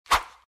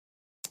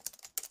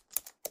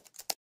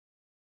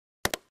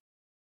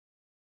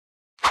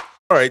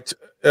All right,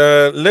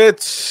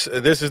 let's.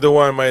 This is the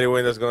one mighty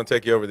win that's going to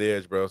take you over the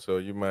edge, bro. So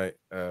you might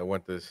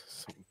want to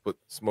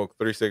smoke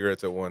 3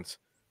 cigarettes at once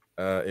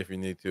if you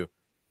need to.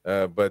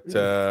 But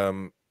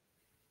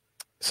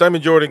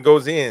Simon Jordan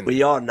goes in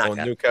We are on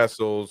knackered.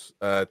 Newcastle's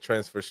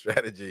transfer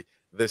strategy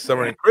this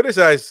summer and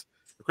criticizes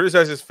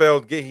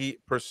failed Gehi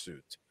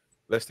pursuit.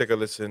 Let's take a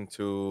listen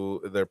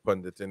to their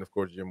pundits, and of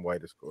course Jim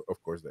White is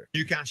of course there.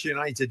 Newcastle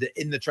United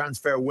in the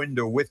transfer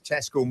window with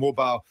Tesco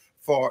Mobile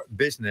for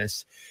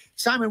Business.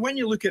 Simon, when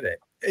you look at it,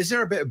 is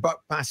there a bit of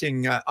buck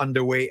passing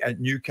underway at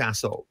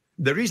Newcastle?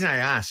 The reason I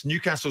asked,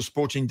 Newcastle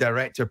sporting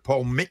director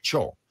Paul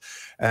Mitchell,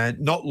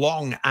 not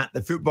long at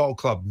the football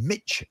club,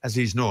 Mitch as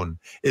he's known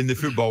in the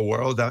football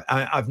world.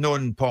 I've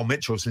known Paul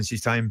Mitchell since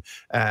his time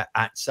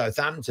at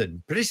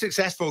Southampton. Pretty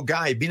successful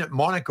guy, been at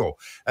Monaco,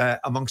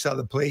 amongst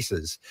other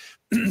places.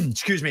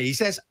 Excuse me. He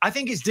says, I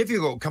think it's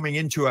difficult coming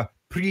into a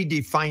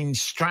predefined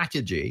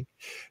strategy.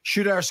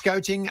 Should our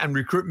scouting and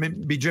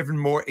recruitment be driven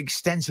more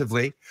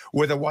extensively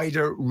with a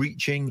wider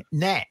reaching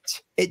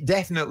net? It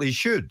definitely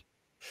should.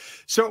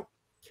 So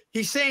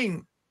he's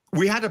saying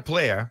we had a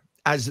player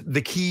as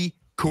the key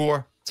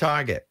core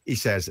target. He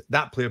says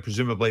that player,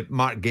 presumably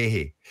Mark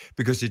Gehi,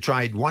 because he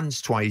tried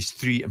once, twice,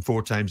 3 and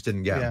 4 times,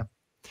 didn't get him.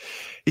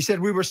 He said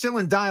we were still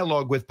in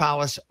dialogue with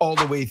Palace all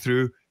the way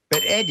through,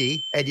 but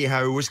Eddie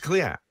Howe was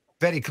clear,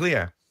 very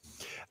clear.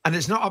 And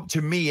it's not up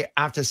to me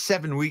after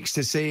 7 weeks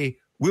to say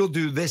we'll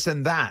do this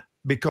and that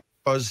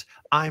because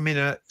I'm in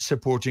a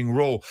supporting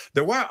role.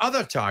 There were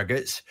other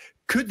targets.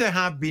 Could there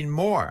have been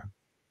more?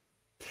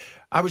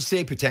 I would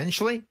say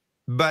potentially,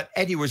 but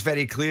Eddie was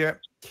very clear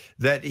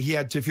that he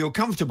had to feel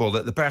comfortable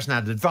that the person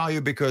added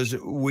value because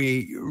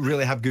we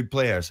really have good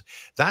players.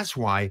 That's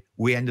why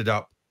we ended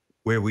up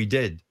where we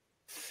did.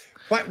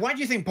 Why do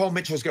you think Paul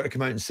Mitchell's got to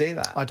come out and say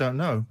that? I don't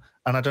know.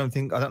 And I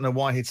don't know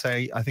why he'd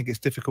say, I think it's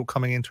difficult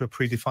coming into a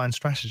predefined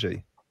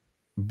strategy.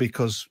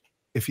 Because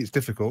if it's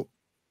difficult,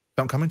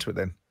 don't come into it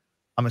then.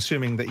 I'm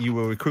assuming that you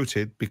were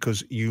recruited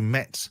because you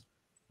met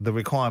the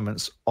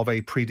requirements of a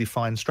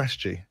predefined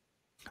strategy.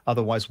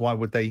 Otherwise, why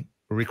would they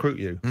recruit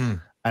you?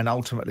 And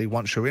ultimately,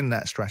 once you're in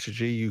that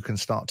strategy, you can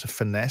start to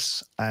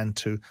finesse and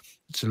to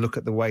look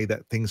at the way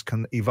that things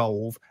can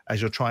evolve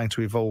as you're trying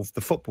to evolve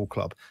the football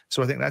club.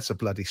 So I think that's a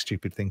bloody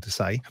stupid thing to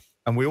say.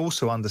 And we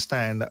also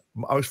understand that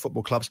most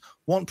football clubs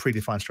want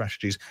predefined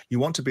strategies. You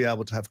want to be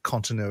able to have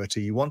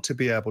continuity. You want to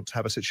be able to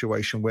have a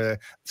situation where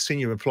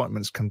senior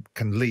appointments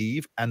can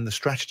leave and the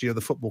strategy of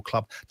the football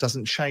club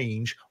doesn't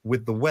change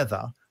with the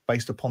weather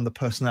based upon the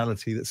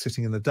personality that's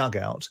sitting in the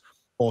dugout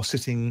or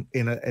sitting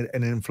in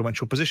an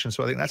influential position.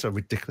 So I think that's a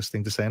ridiculous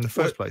thing to say in the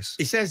first place.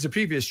 He says the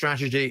previous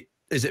strategy,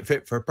 is it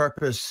fit for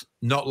purpose?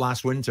 Not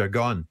last winter,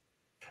 gone.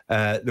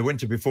 The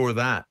winter before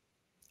that.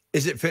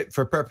 Is it fit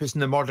for purpose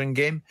in the modern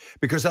game?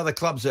 Because other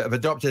clubs that have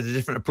adopted a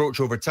different approach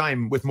over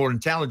time with more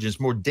intelligence,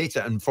 more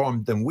data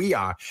informed than we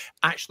are,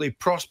 actually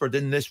prospered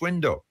in this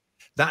window.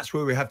 That's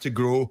where we have to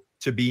grow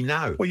to be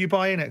now. Well, you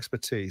buy in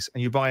expertise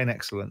and you buy in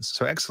excellence.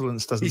 So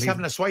excellence doesn't... He's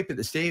having a swipe at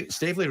the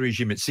Staveley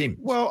regime, it seems.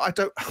 Well, I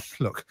don't...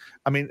 Look,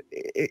 I mean,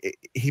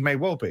 he may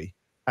well be.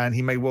 And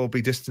he may well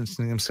be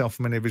distancing himself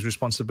from any of his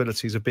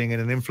responsibilities of being in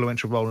an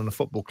influential role in a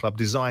football club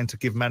designed to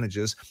give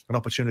managers an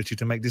opportunity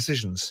to make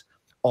decisions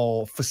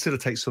or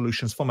facilitate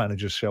solutions for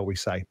managers, shall we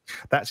say.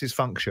 That's his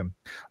function.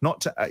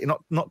 Not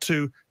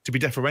to be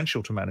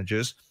deferential to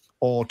managers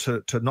or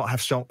to not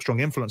have strong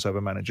influence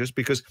over managers,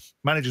 because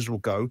managers will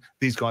go,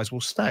 these guys will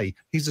stay.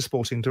 He's the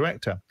sporting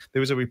director.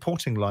 There is a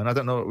reporting line. I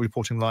don't know what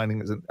reporting line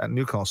is at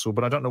Newcastle,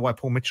 but I don't know why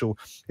Paul Mitchell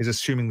is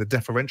assuming the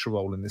deferential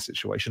role in this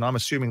situation. I'm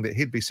assuming that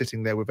he'd be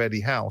sitting there with Eddie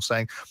Howe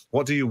saying,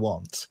 what do you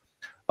want?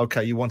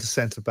 Okay, you want a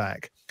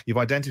centre-back. You've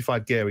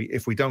identified Gary.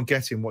 If we don't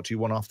get him, what do you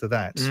want after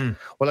that?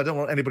 Well, I don't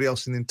want anybody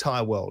else in the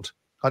entire world.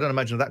 I don't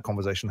imagine that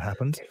conversation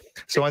happened.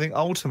 So I think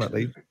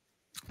ultimately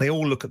they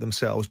all look at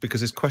themselves because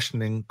there's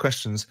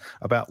questions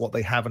about what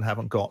they have and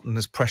haven't got, and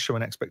there's pressure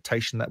and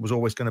expectation that was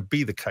always going to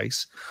be the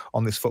case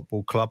on this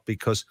football club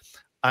because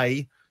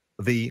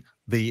the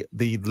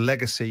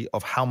legacy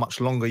of how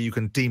much longer you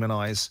can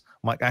demonise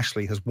Mike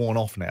Ashley has worn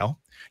off now.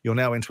 You're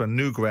now into a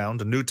new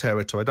ground, a new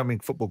territory. I don't mean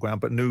football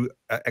ground, but new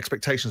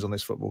expectations on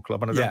this football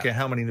club. And I don't care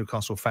how many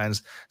Newcastle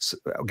fans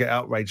get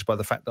outraged by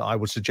the fact that I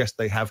would suggest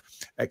they have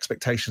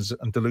expectations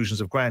and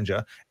delusions of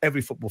grandeur.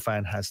 Every football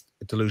fan has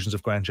delusions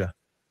of grandeur.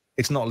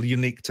 It's not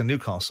unique to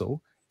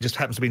Newcastle. It just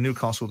happens to be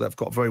Newcastle that have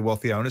got very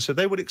wealthy owners. So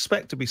they would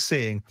expect to be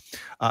seeing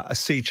a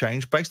sea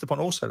change based upon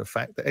also the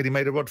fact that Eddie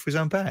made a rod for his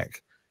own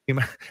back.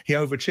 He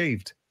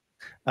overachieved.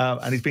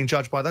 And he's being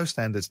judged by those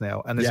standards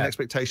now. And there's an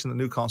expectation that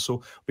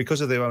Newcastle,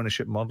 because of their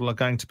ownership model, are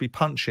going to be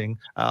punching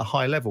at a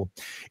high level.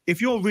 If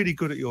you're really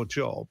good at your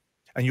job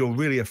and you're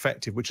really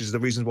effective, which is the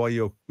reason why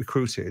you're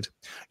recruited,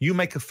 you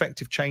make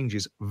effective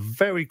changes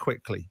very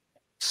quickly,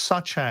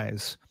 such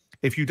as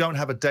if you don't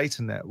have a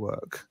data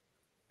network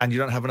and you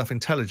don't have enough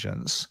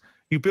intelligence,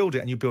 you build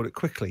it and you build it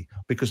quickly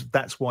because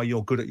that's why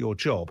you're good at your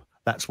job.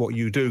 That's what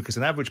you do, because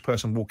an average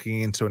person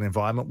walking into an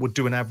environment would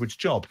do an average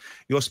job.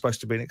 You're supposed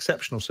to be in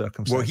exceptional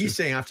circumstances. Well, he's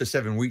saying after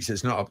 7 weeks,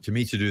 it's not up to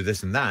me to do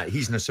this and that.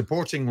 He's in a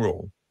supporting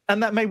role.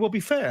 And that may well be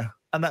fair.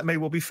 And that may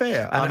well be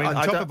fair. And I mean,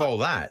 on top of all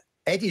that,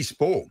 Eddie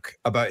spoke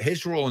about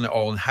his role in it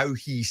all and how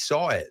he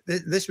saw it.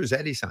 This was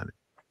Eddie, Simon.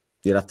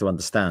 You'd have to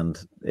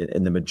understand,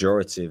 in the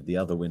majority of the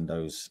other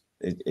windows,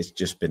 it's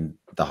just been,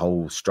 the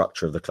whole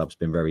structure of the club's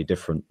been very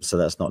different. So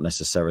that's not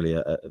necessarily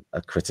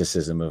a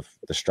criticism of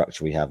the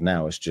structure we have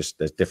now. It's just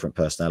there's different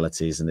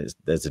personalities and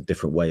there's a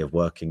different way of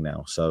working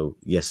now. So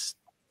yes,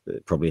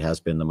 it probably has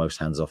been the most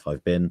hands-off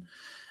I've been,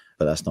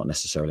 but that's not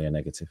necessarily a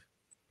negative.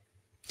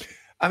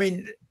 I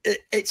mean,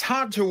 it's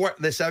hard to work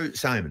this out,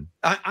 Simon.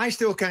 I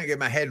still can't get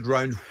my head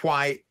around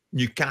why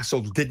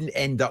Newcastle didn't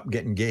end up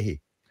getting Gahey.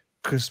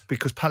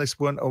 Because Palace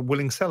weren't a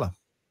willing seller.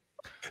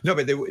 No,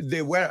 but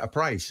they were at a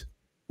price.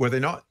 Were they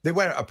not? They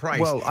were at a price.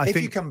 Well, I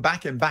think you come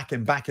back and back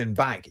and back and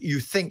back, you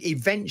think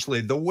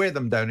eventually they'll wear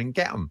them down and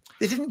get them.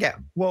 They didn't get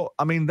them. Well,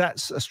 I mean,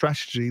 that's a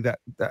strategy that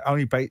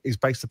only is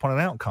based upon an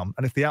outcome.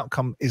 And if the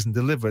outcome isn't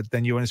delivered,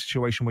 then you're in a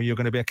situation where you're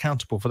going to be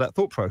accountable for that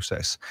thought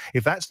process.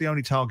 If that's the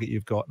only target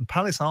you've got, and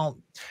Palace aren't,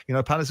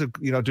 Palace are,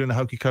 doing the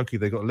hokey cokey.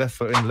 They've got left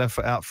foot in, left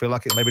foot out, feel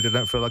like it. Maybe they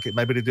don't feel like it.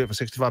 Maybe they do it for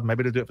 65.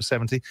 Maybe they do it for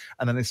 70.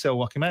 And then they sell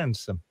Joachim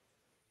Andersen.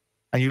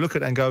 And you look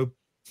at it and go,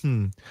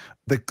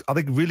 are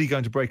they really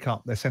going to break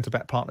up their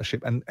centre-back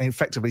partnership and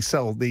effectively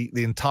sell the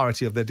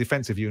entirety of their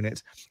defensive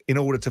unit in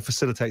order to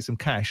facilitate some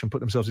cash and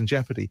put themselves in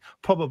jeopardy?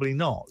 Probably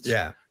not.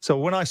 Yeah. So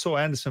when I saw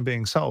Anderson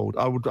being sold,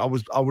 I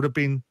would have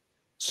been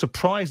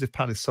surprised if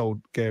Palace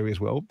sold Gary as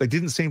well. They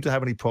didn't seem to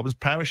have any problems.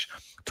 Parish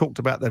talked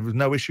about there was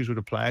no issues with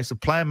the players. The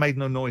player made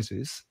no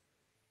noises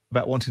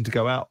about wanting to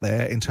go out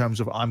there in terms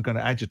of I'm going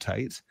to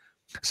agitate.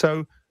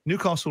 So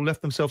Newcastle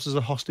left themselves as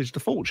a hostage to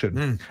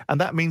fortune.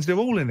 And that means they're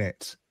all in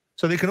it.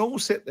 So they can all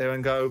sit there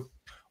and go,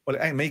 well,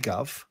 it ain't me,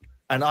 Gov.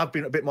 And I've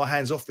been a bit more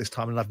hands-off this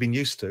time than I've been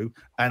used to.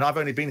 And I've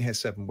only been here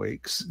 7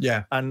 weeks.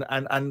 Yeah. And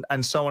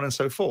so on and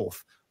so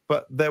forth.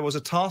 But there was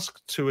a task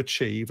to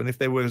achieve. And if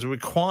there was a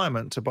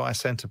requirement to buy a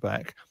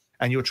centre-back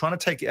and you're trying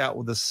to take it out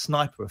with a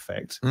sniper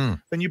effect,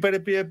 then you better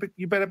be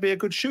a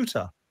good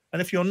shooter.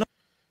 And if you're not...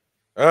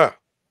 Ah,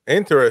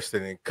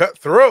 interesting.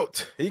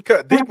 Cutthroat. He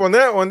cut deep on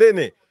that one,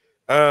 didn't he?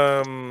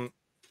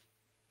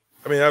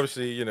 I mean,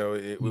 obviously,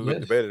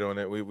 we've debated on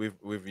it.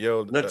 We've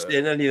yelled. Not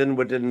saying anything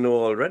we didn't know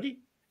already.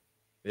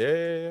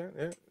 Yeah.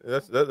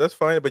 That's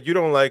fine. But you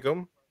don't like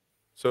him,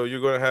 so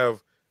you're going to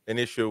have an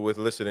issue with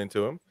listening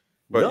to him.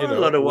 But No, a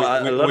lot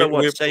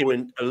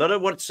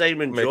of what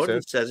Simon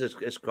Jordan says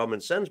is common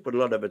sense, but a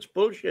lot of it's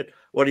bullshit.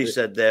 What he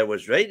said there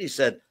was right. He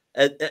said,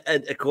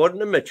 according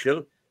to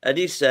Mitchell, and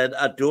he said,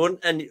 I don't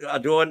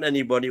want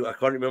anybody. I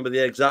can't remember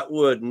the exact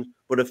wording,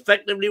 but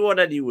effectively what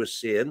Eddie was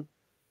saying,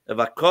 if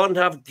I can't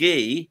have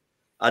Gay,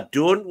 I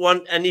don't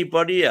want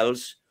anybody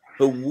else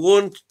who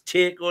won't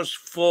take us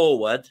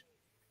forward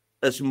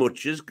as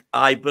much as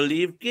I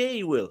believe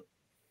Gay will.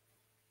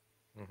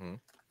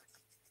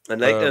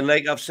 And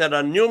like I've said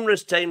on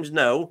numerous times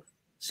now,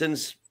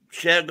 since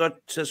Cher got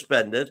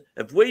suspended,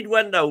 if we'd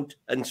went out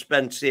and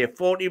spent, say,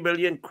 40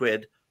 million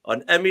quid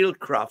on Emil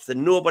Kraft,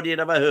 and nobody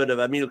had ever heard of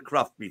Emil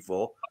Kraft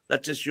before,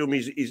 let's assume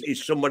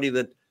he's somebody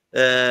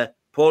that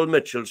Paul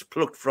Mitchell's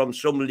plucked from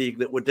some league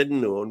that we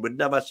didn't know and we'd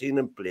never seen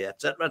him play,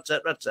 etc.,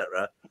 etc.,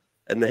 etc.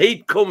 And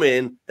he'd come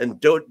in and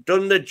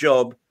done the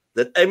job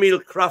that Emil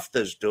Kraft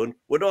has done,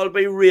 we'd all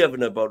be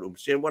raving about him,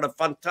 saying what a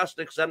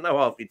fantastic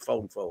centre-half he'd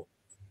found for.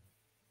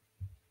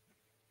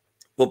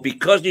 But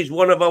because he's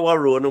one of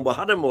our own and we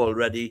had him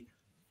already,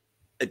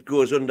 it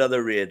goes under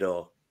the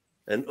radar.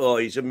 And,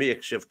 he's a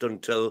makeshift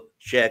until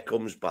Cher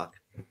comes back.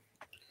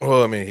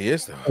 Well, I mean, he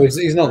is.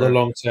 He's not the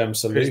long-term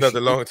solution. He's not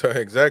the long-term,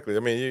 exactly. I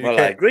mean,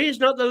 I agree. He's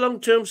not the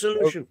long-term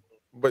solution.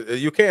 But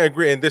you can't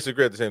agree and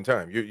disagree at the same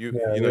time. You're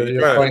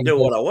trying to do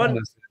what I want.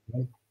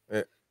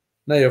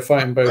 No, you're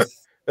fighting both.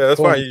 Yeah,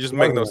 that's fine. You just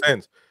make no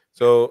sense.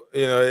 So,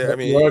 I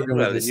mean,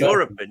 in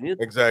your opinion.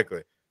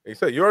 Exactly.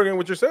 You're arguing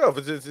with yourself.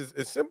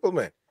 It's simple,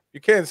 man.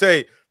 You can't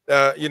say,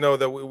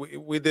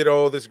 that we did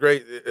all this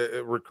great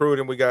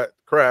recruiting, we got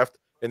Kraft,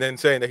 and then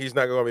saying that he's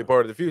not going to be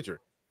part of the future.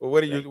 Well,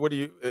 what do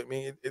you, I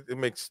mean, it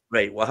makes...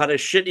 Right, we had a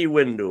shitty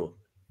window,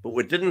 but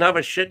we didn't have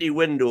a shitty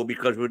window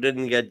because we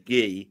didn't get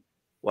Gay.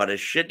 We had a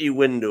shitty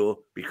window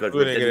because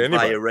we didn't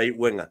buy a right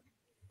winger.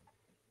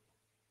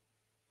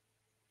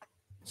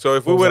 So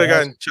if we would have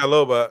gotten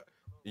Chalobah,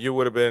 you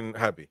would have been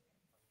happy.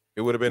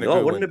 It would have been a good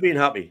I wouldn't have been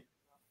happy.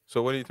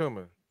 So what are you talking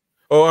about?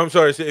 Oh, I'm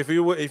sorry. So if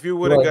you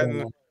would have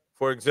gotten,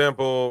 for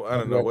example, I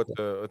don't know what's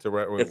the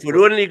right word. If we'd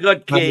only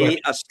got Gay,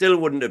 I still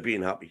wouldn't have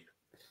been happy.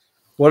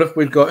 What if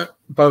we'd got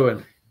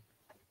Bowen?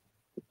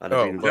 I'd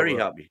have been very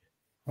happy.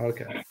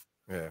 Okay.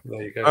 Yeah.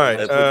 There you go. All right.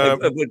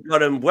 If we'd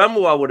got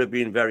Mbeumo, I would have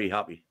been very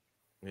happy.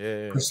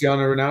 Yeah.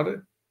 Cristiano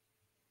Ronaldo?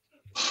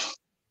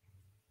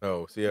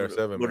 No,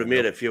 CR7 would have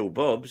made a few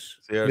bobs.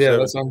 CR7. Yeah,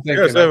 that's what I'm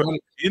thinking. CR7.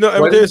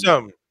 Let me tell you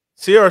something.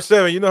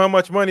 CR7, you know how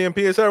much money in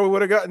PSR we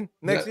would have gotten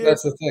next year?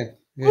 That's the thing.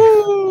 Yeah.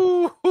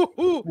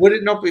 Would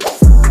it not be...